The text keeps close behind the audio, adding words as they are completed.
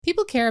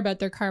People care about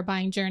their car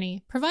buying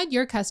journey. Provide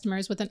your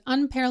customers with an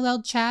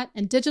unparalleled chat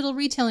and digital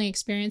retailing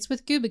experience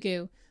with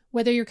Gubagoo.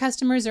 Whether your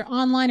customers are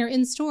online or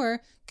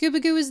in-store,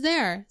 Gubagoo is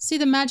there. See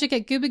the magic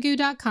at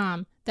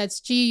Gubagoo.com. That's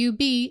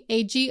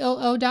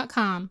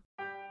Gubagoo.com.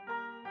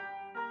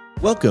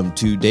 Welcome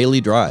to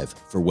Daily Drive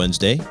for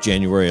Wednesday,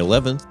 January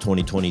 11th,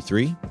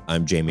 2023.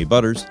 I'm Jamie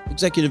Butters,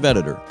 Executive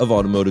Editor of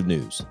Automotive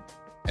News.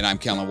 And I'm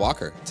Kellen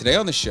Walker. Today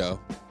on the show,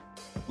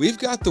 we've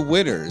got the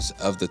winners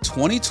of the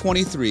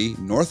 2023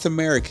 North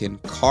American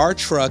Car,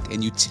 Truck,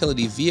 and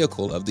Utility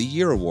Vehicle of the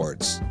Year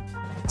Awards.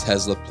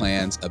 Tesla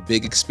plans a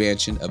big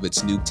expansion of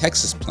its new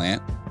Texas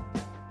plant,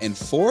 and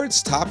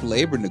Ford's top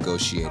labor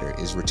negotiator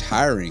is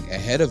retiring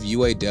ahead of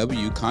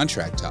UAW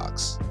contract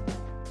talks.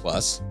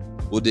 Plus,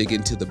 we'll dig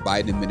into the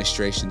Biden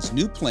administration's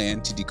new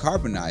plan to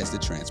decarbonize the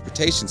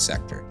transportation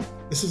sector.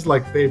 This is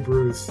like Babe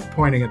Ruth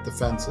pointing at the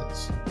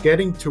fences.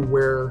 Getting to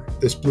where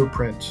this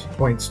blueprint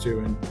points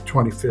to in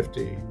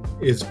 2050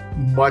 is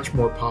much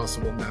more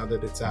possible now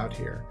that it's out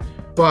here.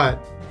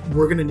 But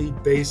we're going to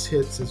need base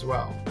hits as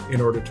well in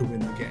order to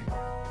win the game.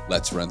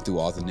 Let's run through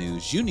all the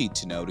news you need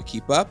to know to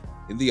keep up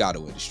in the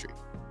auto industry.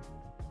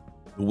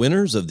 The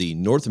winners of the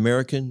North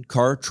American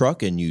Car,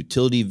 Truck, and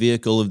Utility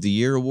Vehicle of the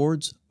Year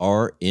Awards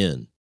are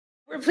in.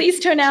 We're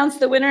pleased to announce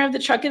the winner of the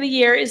Truck of the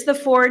Year is the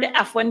Ford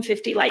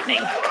F-150 Lightning.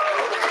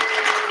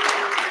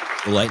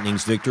 The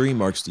Lightning's victory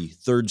marks the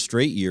third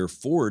straight year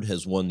Ford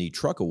has won the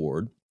Truck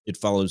Award. It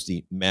follows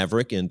the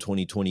Maverick in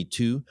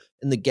 2022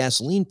 and the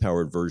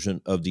gasoline-powered version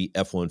of the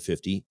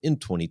F-150 in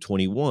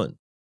 2021.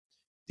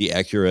 The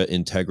Acura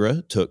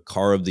Integra took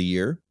Car of the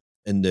Year,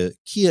 and the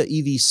Kia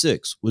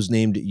EV6 was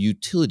named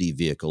Utility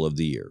Vehicle of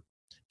the Year.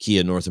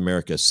 Kia North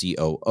America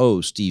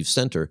COO Steve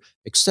Center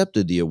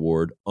accepted the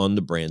award on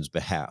the brand's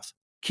behalf.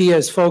 Kia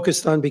is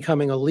focused on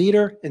becoming a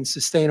leader in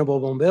sustainable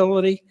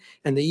mobility,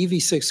 and the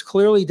EV6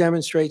 clearly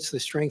demonstrates the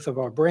strength of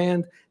our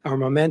brand, our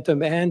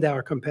momentum, and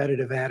our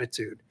competitive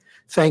attitude.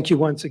 Thank you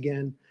once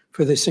again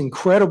for this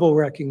incredible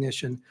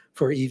recognition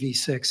for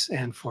EV6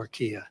 and for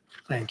Kia.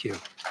 Thank you.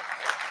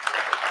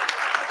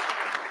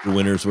 The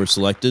winners were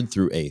selected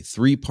through a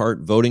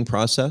three-part voting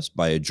process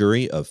by a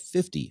jury of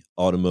 50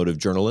 automotive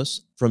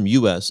journalists from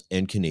U.S.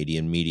 and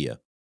Canadian media.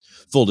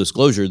 Full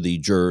disclosure, the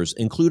jurors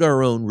include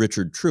our own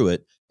Richard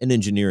Truitt, an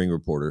engineering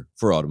reporter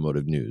for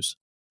Automotive News.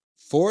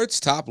 Ford's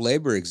top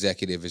labor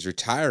executive is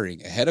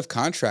retiring ahead of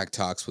contract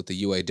talks with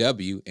the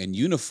UAW and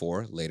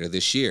Unifor later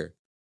this year.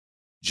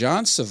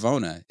 John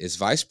Savona is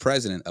Vice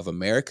President of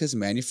America's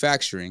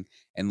Manufacturing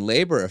and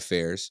Labor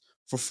Affairs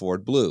for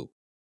Ford Blue.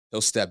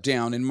 He'll step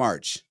down in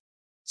March.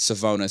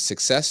 Savona's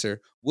successor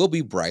will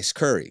be Bryce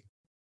Curry,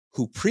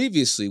 who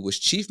previously was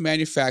Chief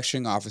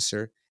Manufacturing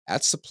Officer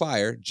at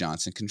supplier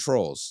Johnson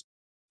Controls.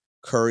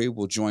 Curry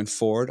will join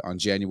Ford on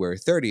January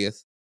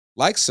 30th.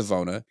 Like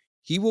Savona,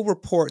 he will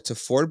report to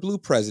Ford Blue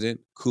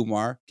President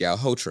Kumar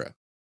Galhotra.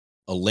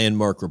 A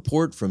landmark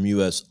report from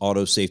U.S.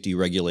 auto safety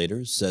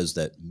regulators says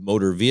that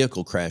motor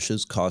vehicle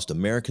crashes cost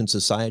American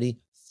society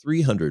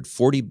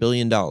 $340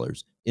 billion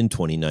in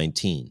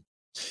 2019.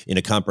 In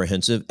a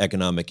comprehensive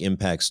economic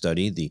impact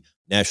study, the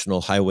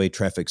National Highway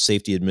Traffic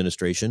Safety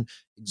Administration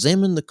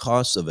examined the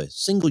costs of a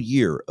single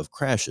year of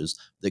crashes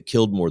that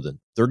killed more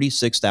than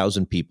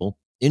 36,000 people,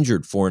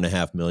 injured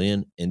 4.5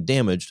 million, and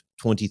damaged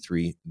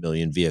 23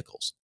 million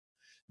vehicles.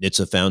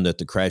 NHTSA found that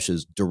the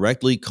crashes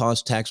directly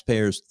cost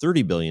taxpayers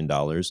 $30 billion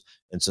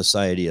and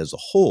society as a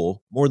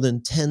whole more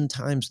than 10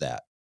 times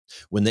that.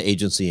 When the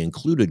agency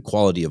included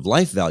quality of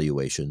life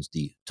valuations,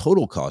 the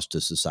total cost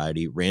to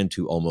society ran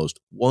to almost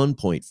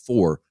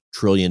 $1.4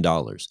 trillion.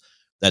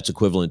 That's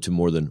equivalent to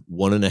more than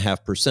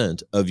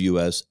 1.5% of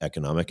U.S.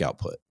 economic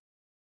output.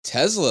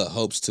 Tesla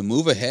hopes to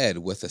move ahead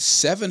with a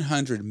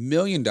 $700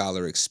 million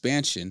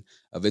expansion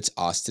of its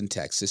Austin,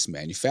 Texas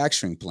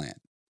manufacturing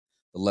plant.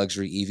 The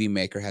luxury EV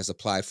maker has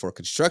applied for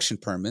construction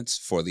permits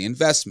for the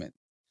investment.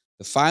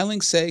 The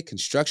filings say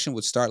construction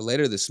would start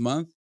later this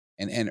month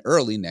and end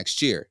early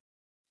next year.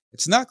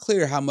 It's not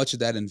clear how much of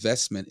that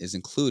investment is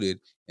included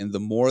in the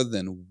more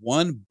than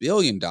 $1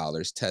 billion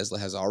Tesla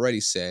has already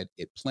said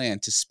it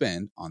planned to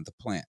spend on the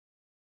plant.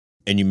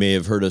 And you may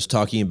have heard us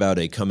talking about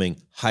a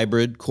coming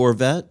hybrid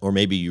Corvette, or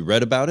maybe you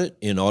read about it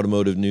in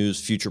Automotive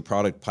News Future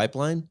Product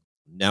Pipeline.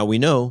 Now we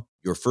know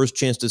your first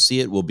chance to see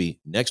it will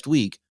be next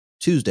week,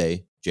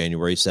 Tuesday,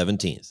 January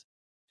 17th.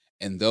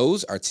 And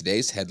those are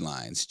today's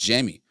headlines.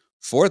 Jamie,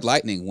 Ford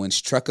Lightning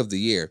wins Truck of the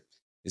Year.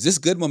 Is this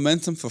good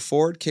momentum for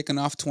Ford kicking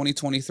off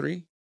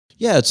 2023?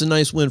 Yeah, it's a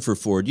nice win for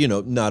Ford.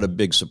 Not a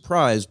big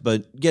surprise,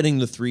 but getting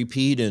the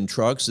three-peat in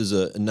trucks is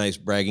a nice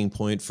bragging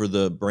point for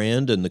the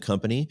brand and the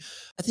company.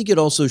 I think it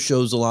also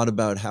shows a lot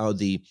about how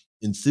the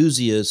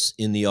enthusiasts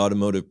in the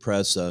automotive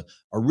press are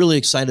really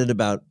excited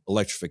about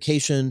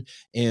electrification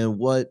and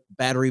what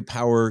battery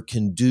power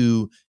can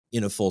do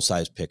in a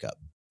full-size pickup.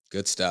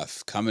 Good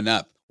stuff. Coming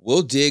up,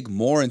 we'll dig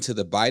more into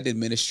the Biden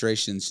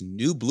administration's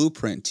new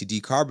blueprint to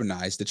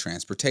decarbonize the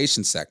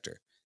transportation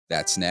sector.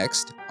 That's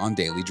next on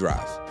Daily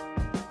Drive.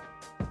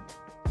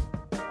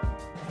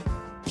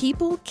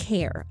 People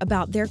care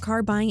about their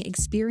car buying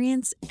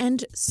experience,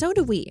 and so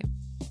do we.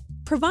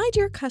 Provide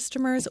your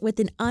customers with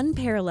an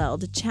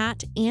unparalleled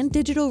chat and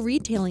digital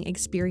retailing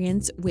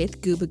experience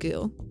with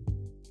Gubagoo.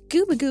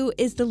 Gubagoo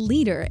is the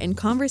leader in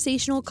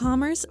conversational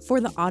commerce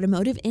for the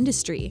automotive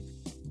industry.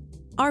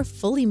 Our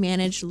fully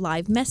managed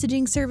live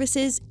messaging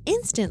services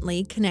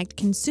instantly connect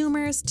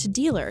consumers to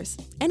dealers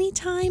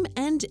anytime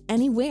and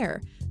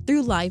anywhere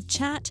through live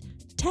chat,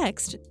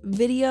 text,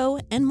 video,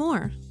 and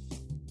more.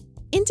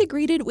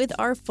 Integrated with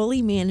our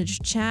fully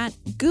managed chat,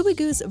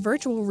 Gubagoo's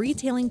virtual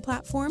retailing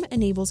platform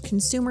enables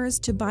consumers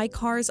to buy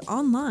cars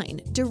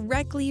online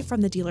directly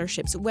from the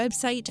dealership's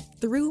website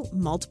through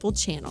multiple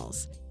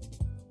channels.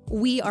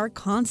 We are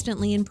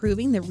constantly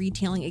improving the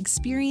retailing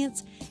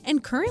experience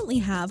and currently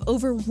have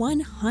over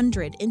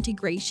 100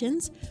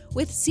 integrations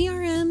with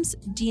CRMs,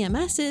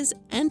 DMSs,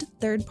 and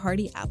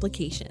third-party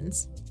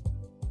applications.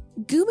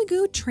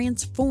 Gubagoo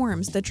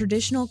transforms the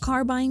traditional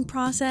car buying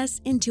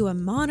process into a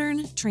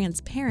modern,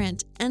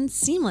 transparent, and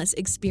seamless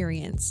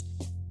experience.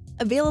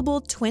 Available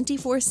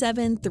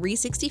 24/7,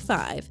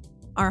 365,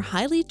 our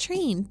highly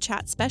trained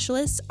chat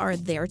specialists are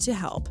there to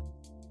help.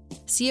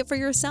 See it for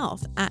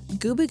yourself at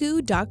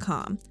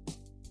Gubagoo.com.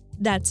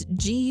 That's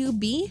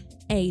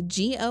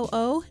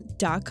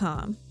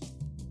GUBAGOO.com.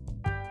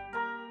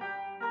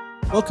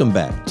 Welcome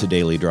back to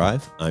Daily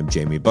Drive. I'm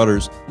Jamie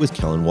Butters with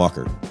Kellen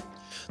Walker.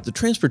 The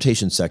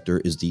transportation sector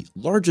is the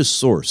largest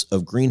source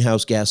of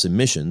greenhouse gas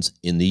emissions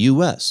in the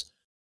U.S.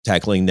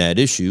 Tackling that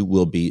issue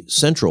will be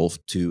central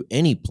to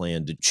any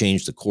plan to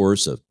change the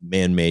course of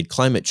man-made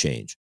climate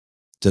change.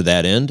 To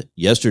that end,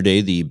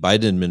 yesterday, the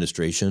Biden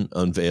administration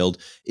unveiled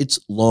its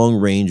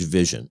long-range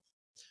vision.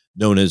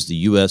 Known as the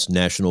U.S.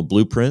 National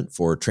Blueprint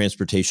for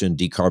Transportation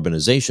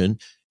Decarbonization,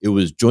 it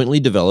was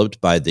jointly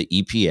developed by the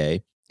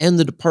EPA and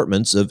the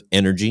Departments of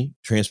Energy,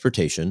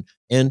 Transportation,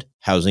 and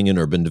Housing and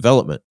Urban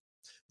Development.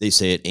 They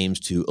say it aims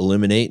to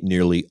eliminate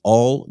nearly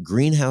all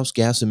greenhouse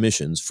gas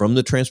emissions from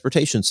the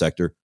transportation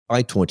sector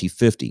by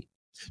 2050.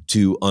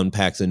 To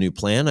unpack the new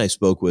plan, I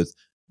spoke with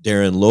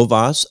Darren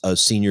Lovaas, a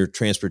senior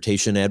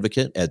transportation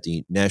advocate at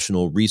the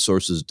National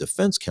Resources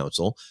Defense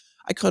Council.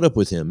 I caught up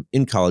with him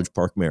in College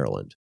Park,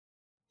 Maryland.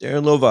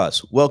 Darren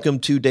Lovaas, welcome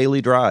to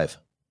Daily Drive.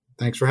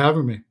 Thanks for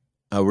having me.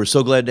 We're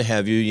so glad to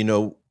have you. You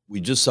know, we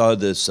just saw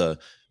this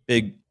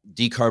big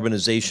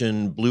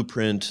decarbonization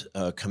blueprint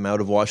come out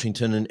of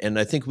Washington, and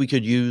I think we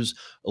could use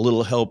a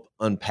little help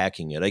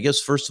unpacking it. I guess,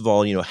 first of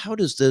all, how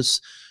does this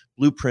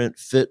blueprint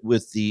fit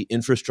with the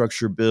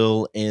infrastructure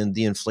bill and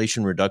the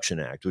Inflation Reduction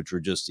Act, which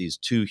were just these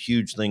two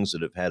huge things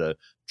that have had a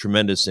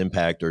tremendous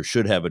impact or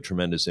should have a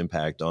tremendous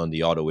impact on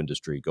the auto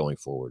industry going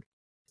forward?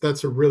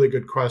 That's a really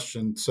good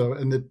question.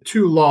 And the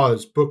two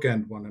laws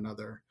bookend one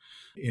another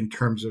in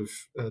terms of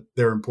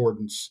their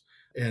importance.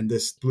 And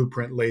this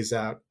blueprint lays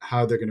out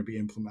how they're going to be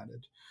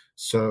implemented.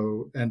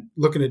 So, and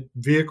looking at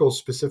vehicles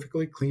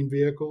specifically, clean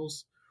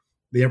vehicles,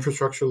 the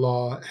infrastructure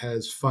law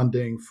has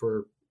funding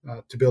for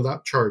to build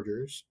out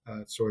chargers,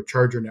 so a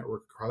charger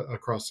network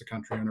across the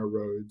country on our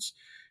roads,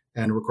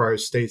 and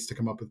requires states to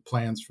come up with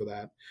plans for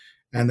that.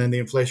 And then the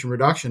Inflation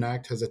Reduction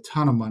Act has a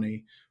ton of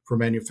money for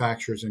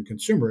manufacturers and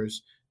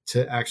consumers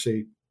to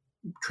actually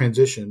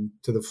transition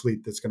to the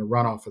fleet that's going to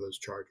run off of those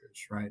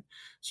chargers, right?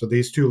 So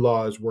these two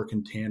laws work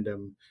in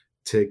tandem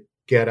to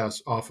get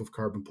us off of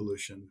carbon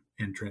pollution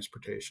in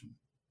transportation.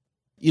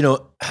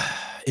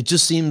 It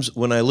just seems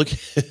when I look,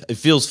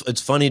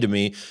 it's funny to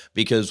me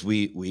because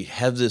we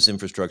have this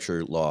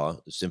infrastructure law,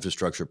 this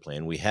infrastructure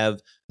plan. We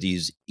have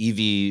these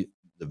EV,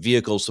 the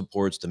vehicle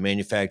supports, the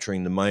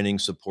manufacturing, the mining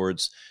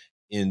supports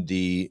in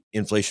the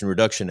Inflation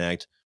Reduction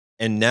Act.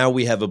 And now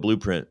we have a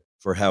blueprint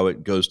for how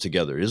it goes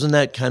together. Isn't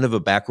that kind of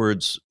a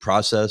backwards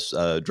process,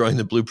 drawing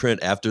the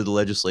blueprint after the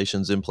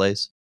legislation's in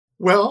place?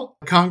 Well,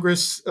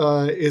 Congress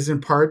is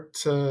in part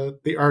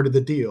the art of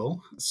the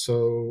deal.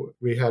 So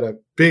we had a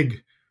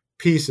big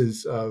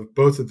pieces of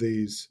both of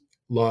these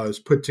laws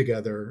put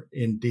together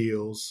in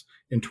deals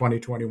in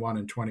 2021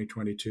 and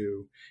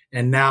 2022.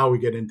 And now we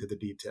get into the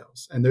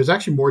details. And there's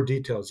actually more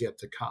details yet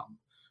to come,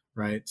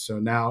 right? So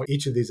now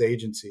each of these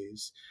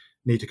agencies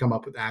need to come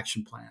up with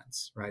action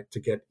plans, right,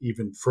 to get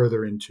even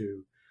further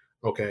into,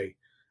 okay,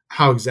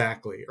 how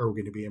exactly are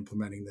we going to be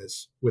implementing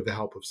this with the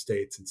help of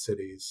states and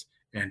cities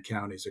and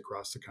counties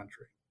across the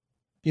country?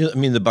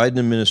 The Biden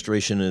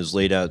administration has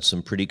laid out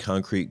some pretty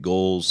concrete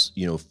goals,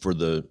 for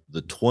the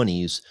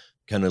 20s,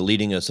 kind of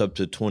leading us up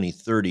to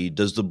 2030.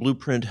 Does the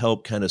blueprint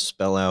help kind of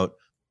spell out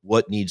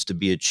what needs to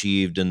be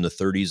achieved in the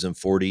 30s and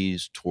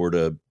 40s toward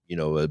a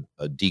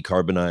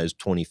decarbonized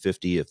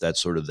 2050, if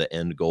that's sort of the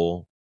end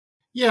goal?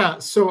 Yeah,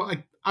 so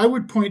I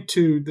would point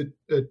to the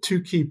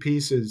two key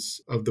pieces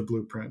of the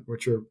blueprint,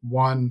 which are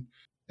one,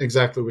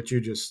 exactly what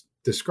you just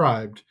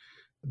described.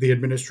 The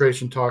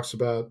administration talks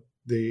about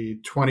the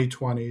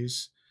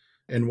 2020s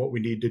and what we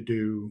need to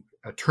do,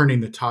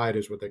 turning the tide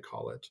is what they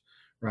call it,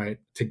 right,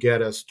 to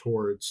get us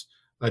towards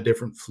a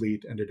different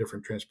fleet and a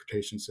different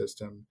transportation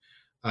system.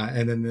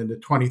 And then in the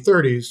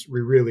 2030s,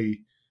 we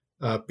really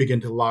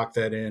begin to lock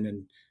that in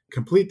and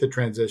complete the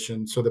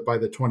transition so that by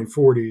the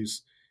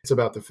 2040s, it's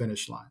about the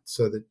finish line.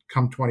 So that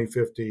come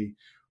 2050,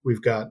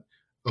 we've got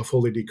a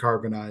fully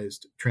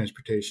decarbonized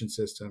transportation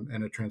system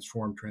and a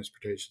transformed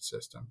transportation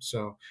system.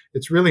 So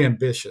it's really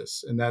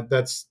ambitious, and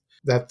that's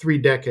that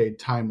 3-decade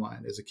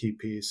timeline is a key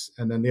piece.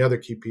 And then the other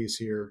key piece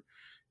here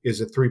is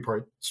a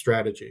 3-part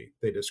strategy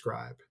they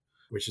describe,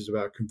 which is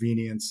about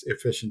convenience,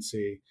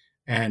 efficiency,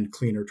 and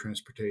cleaner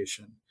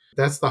transportation.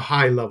 That's the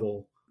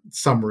high-level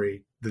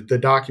summary. The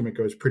document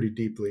goes pretty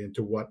deeply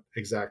into what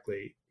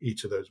exactly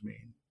each of those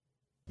mean.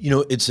 You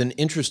know, it's an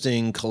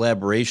interesting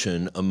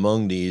collaboration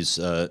among these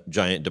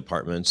giant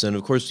departments. And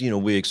of course, you know,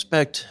 we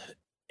expect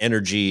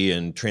energy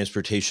and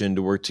transportation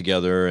to work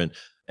together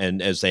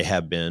and as they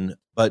have been.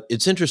 But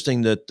it's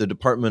interesting that the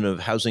Department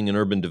of Housing and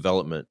Urban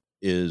Development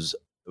is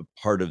a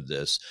part of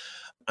this.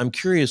 I'm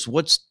curious,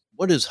 what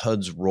is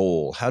HUD's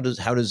role? How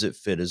does it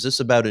fit? Is this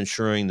about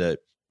ensuring that,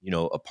 you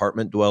know,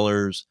 apartment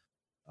dwellers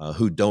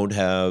who don't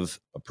have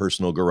a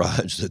personal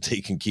garage that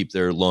they can keep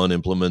their lawn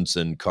implements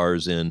and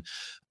cars in,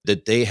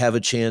 that they have a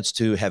chance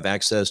to have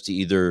access to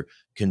either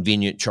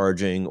convenient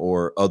charging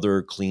or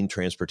other clean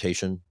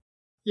transportation?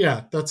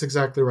 Yeah, that's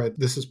exactly right.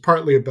 This is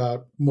partly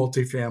about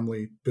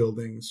multifamily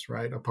buildings,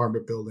 right?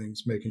 Apartment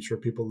buildings, making sure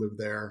people live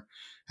there,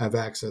 have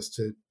access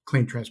to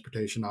clean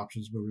transportation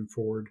options moving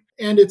forward.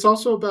 And it's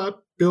also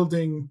about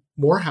building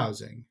more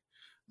housing.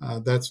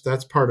 That's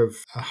part of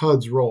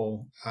HUD's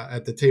role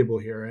at the table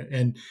here.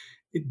 And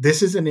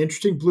this is an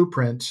interesting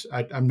blueprint.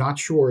 I'm not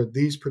sure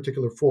these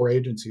particular 4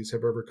 agencies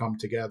have ever come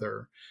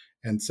together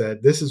and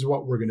said, this is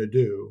what we're going to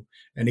do.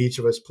 And each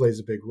of us plays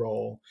a big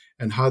role.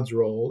 And HUD's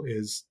role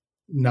is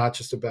not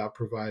just about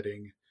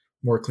providing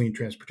more clean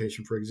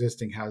transportation for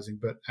existing housing,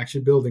 but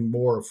actually building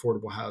more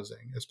affordable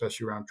housing,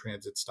 especially around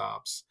transit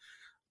stops.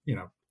 You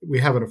know, we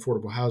have an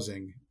affordable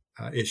housing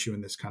issue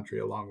in this country,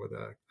 along with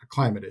a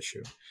climate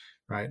issue,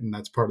 right? And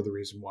that's part of the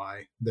reason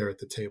why they're at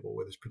the table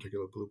with this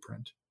particular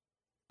blueprint.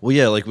 Well,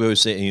 yeah, like we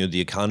always say, you know,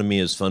 the economy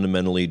is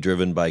fundamentally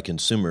driven by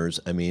consumers.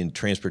 I mean,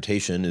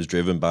 transportation is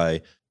driven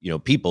by, you know,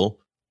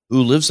 people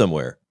who live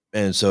somewhere.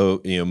 And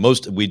so, you know,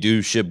 we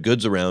do ship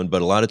goods around,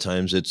 but a lot of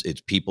times it's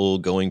people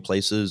going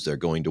places, they're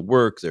going to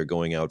work, they're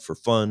going out for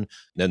fun,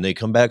 then they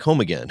come back home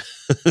again.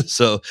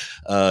 So,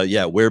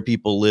 yeah, where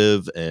people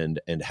live and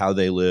how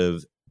they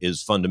live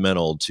is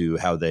fundamental to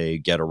how they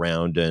get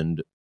around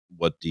and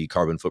what the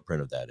carbon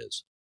footprint of that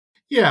is.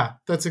 Yeah,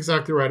 that's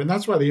exactly right. And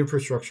that's why the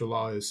infrastructure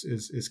law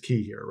is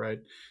key here, right?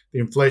 The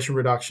Inflation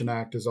Reduction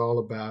Act is all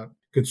about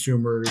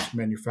consumers,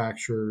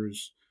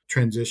 manufacturers,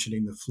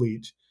 transitioning the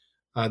fleet.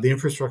 The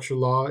infrastructure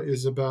law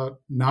is about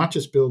not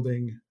just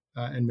building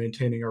and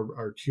maintaining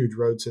our huge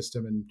road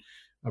system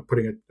and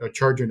putting a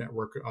charger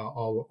network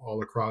all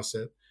across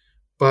it,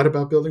 but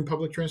about building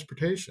public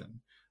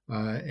transportation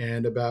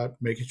and about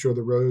making sure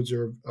the roads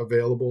are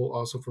available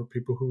also for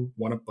people who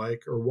want to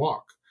bike or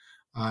walk.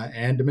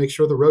 And to make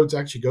sure the roads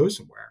actually go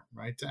somewhere,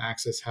 right, to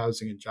access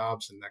housing and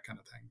jobs and that kind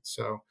of thing.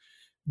 So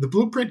the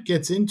blueprint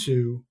gets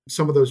into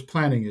some of those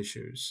planning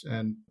issues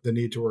and the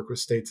need to work with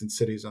states and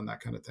cities on that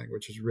kind of thing,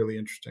 which is really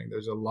interesting.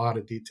 There's a lot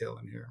of detail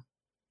in here.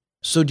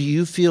 So do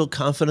you feel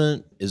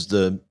confident? Is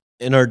the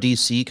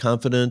NRDC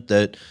confident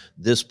that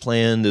this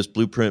plan, this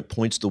blueprint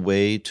points the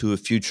way to a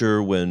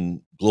future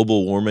when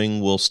global warming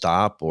will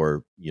stop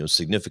or, you know,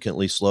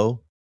 significantly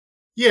slow?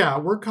 Yeah,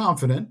 we're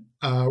confident.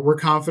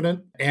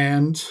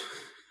 And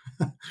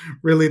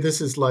really, this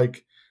is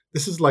like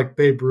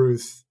Babe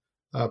Ruth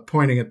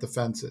pointing at the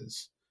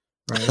fences,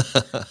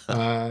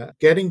 right?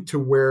 Getting to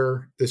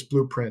where this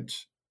blueprint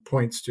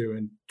points to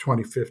in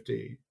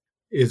 2050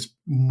 is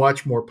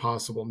much more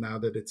possible now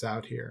that it's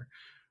out here.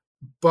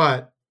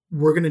 But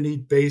we're going to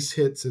need base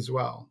hits as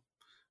well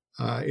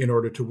in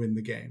order to win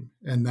the game.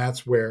 And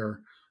that's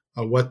where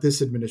what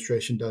this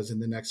administration does in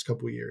the next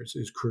couple of years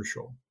is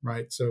crucial,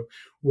 right? So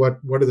what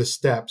are the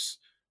steps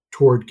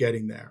toward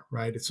getting there,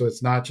 right? So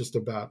it's not just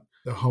about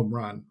the home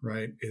run,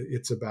 right?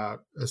 It's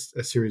about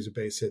a series of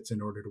base hits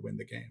in order to win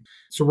the game.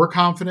 So we're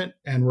confident,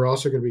 and we're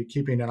also going to be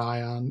keeping an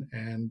eye on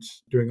and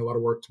doing a lot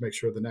of work to make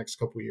sure the next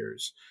couple of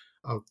years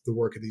of the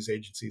work of these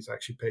agencies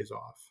actually pays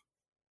off.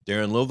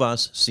 Darren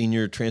Lovaas,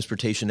 Senior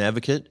Transportation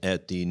Advocate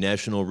at the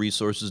National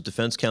Resources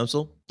Defense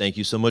Council. Thank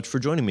you so much for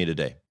joining me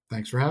today.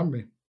 Thanks for having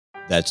me.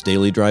 That's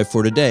Daily Drive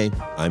for today.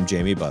 I'm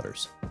Jamie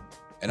Butters.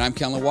 And I'm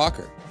Kellen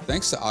Walker.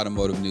 Thanks to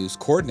Automotive News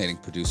coordinating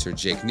producer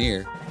Jake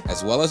Neer,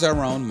 as well as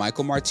our own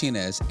Michael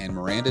Martinez and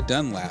Miranda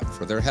Dunlap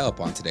for their help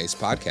on today's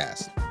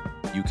podcast.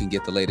 You can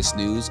get the latest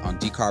news on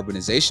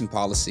decarbonization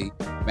policy,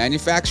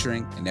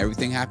 manufacturing, and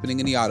everything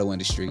happening in the auto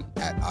industry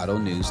at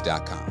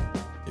autonews.com.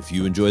 If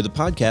you enjoy the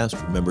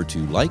podcast, remember to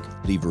like,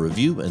 leave a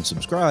review, and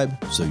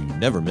subscribe so you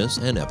never miss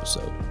an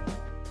episode.